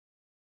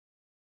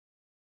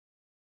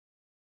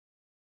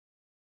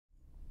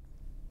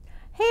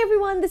Hey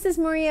everyone, this is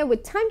Maria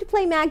with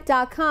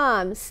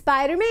TimeToPlayMag.com.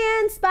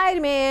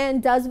 Spider-Man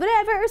does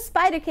whatever a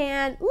spider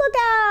can. Look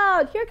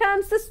out! Here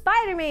comes the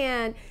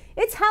Spider-Man.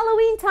 It's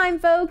Halloween time,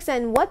 folks,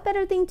 and what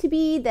better thing to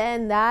be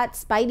than that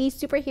Spidey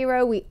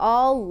superhero we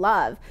all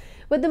love.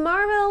 With the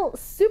Marvel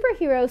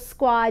Superhero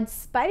Squad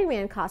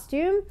Spider-Man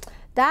costume,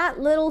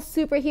 that little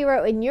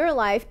superhero in your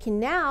life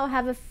can now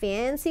have a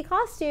fancy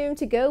costume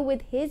to go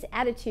with his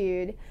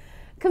attitude.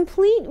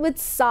 Complete with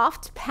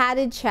soft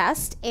padded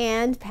chest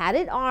and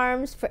padded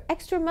arms for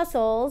extra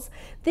muscles,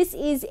 this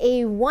is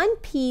a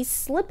one-piece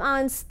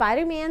slip-on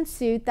Spider-Man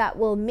suit that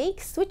will make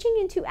switching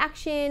into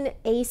action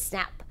a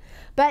snap.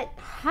 But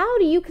how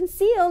do you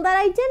conceal that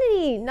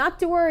identity? Not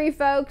to worry,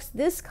 folks.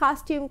 This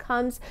costume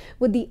comes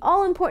with the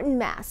all-important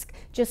mask.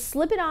 Just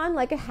slip it on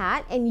like a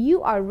hat and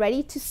you are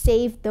ready to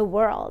save the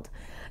world.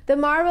 The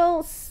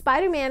Marvel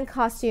Spider-Man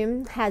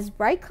costume has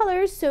bright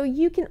colors so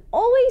you can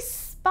always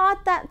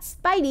spot that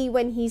Spidey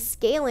when he's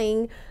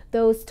scaling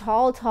those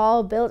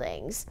tall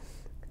buildings.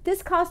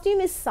 This costume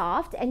is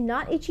soft and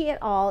not itchy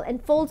at all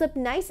and folds up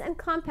nice and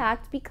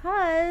compact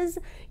because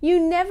you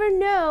never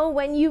know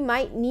when you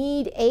might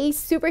need a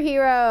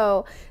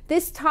superhero.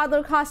 This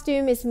toddler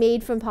costume is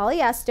made from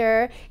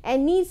polyester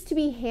and needs to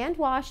be hand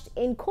washed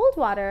in cold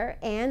water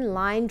and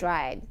line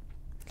dried.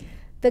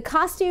 The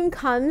costume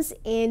comes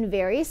in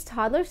various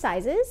toddler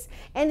sizes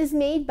and is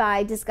made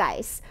by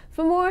Disguise.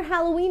 For more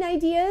Halloween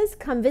ideas,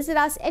 come visit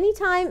us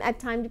anytime at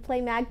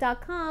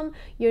TimeToPlayMag.com,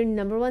 your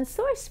 #1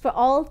 source for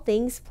all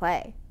things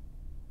play.